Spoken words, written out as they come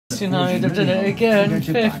Manchester United have done it again.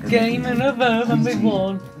 5th game in a row and we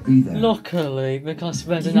won. Luckily, because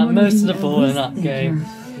Reading had most of the ball in that game.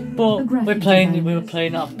 But we were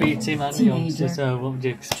playing our B team and the youngsters, so what would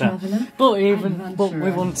you expect? But we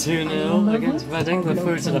won 2-0 against Reading. We're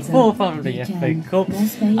through to the 4th round of the FA Cup.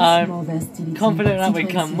 I'm confident that we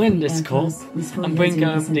can win this cup and bring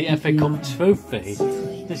home the FA Cup trophy.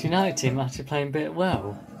 This United team actually playing a bit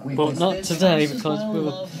well, but not today because we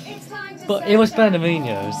were. But it was better than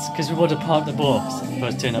Mourinho's because we would have parked the box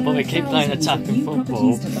first 2-0. But we keep playing attacking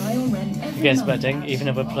football against Reading, even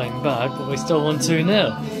if we're playing bad. But we still won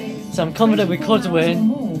 2-0. So I'm confident we could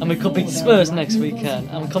win, and we could beat Spurs next weekend.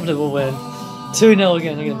 I'm confident we'll win 2-0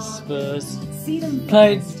 again against Spurs.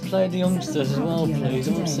 Play the youngsters as well, please.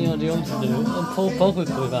 I want to see how the youngsters do. And Paul Pogba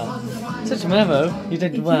could do that. Such a memo, you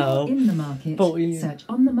did well.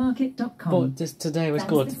 But this today was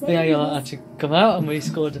good. VAR actually come out and we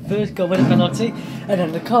scored the first goal with a penalty, and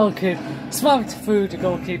then the goalkeeper smacked through the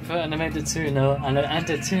goalkeeper and they made it 2-0, and it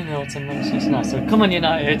added 2-0 to Manchester United. So come on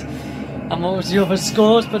United. And what was the other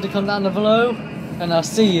scores? But they come down below, and I'll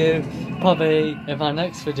see you probably in my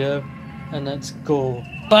next video. And let's go.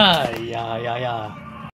 Bye. Yeah.